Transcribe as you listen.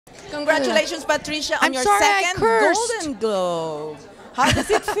Congratulations, Patricia, on I'm your sorry I second cursed. Golden Globe. How does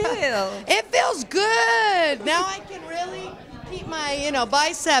it feel? It feels good. Now I can really keep my,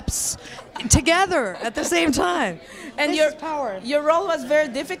 biceps together at the same time. And This your is power. your role was very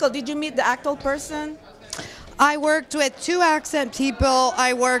difficult. Did you meet the actual person? I worked with 2 accent people.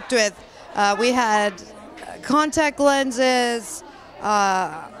 I worked with, we had contact lenses.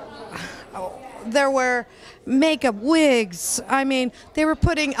 There were makeup, wigs. I mean, they were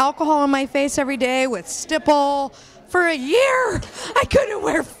putting alcohol on my face every day with stipple. For a year, I couldn't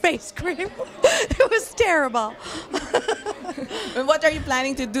wear face cream. It was terrible. And what are you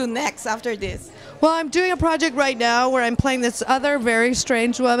planning to do next after this? Well, I'm doing a project right now where I'm playing this other very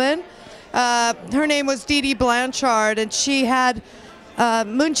strange woman. Her name was Dee Dee Blanchard, and she had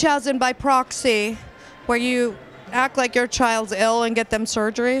Munchausen by proxy, where you act like your child's ill and get them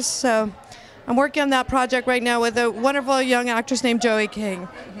surgeries. So I'm working on that project right now with a wonderful young actress named Joey King.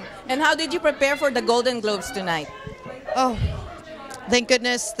 And how did you prepare for the Golden Globes tonight? Oh, thank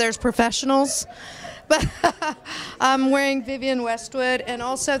goodness there's professionals. But I'm wearing Vivienne Westwood and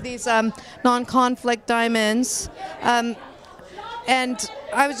also these non-conflict diamonds. And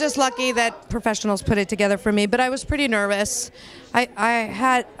I was just lucky that professionals put it together for me, but I was pretty nervous.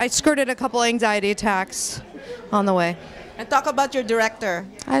 I skirted a couple anxiety attacks on the way. And talk about your director.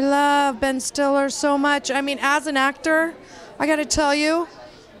 I love Ben Stiller so much. I mean, as an actor, I got to tell you,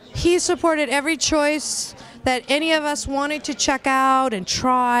 he supported every choice that any of us wanted to check out and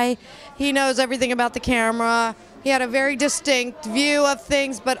try. He knows everything about the camera. He had a very distinct view of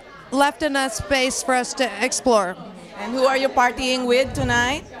things, but left enough space for us to explore. And who are you partying with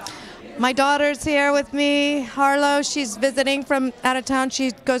tonight? My daughter's here with me, Harlow. She's visiting from out of town.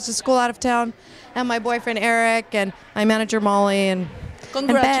 She goes to school out of town. And my boyfriend, Eric, and my manager, Molly, and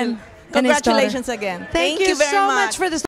Ben. Congratulations again. Thank you very so much much for this.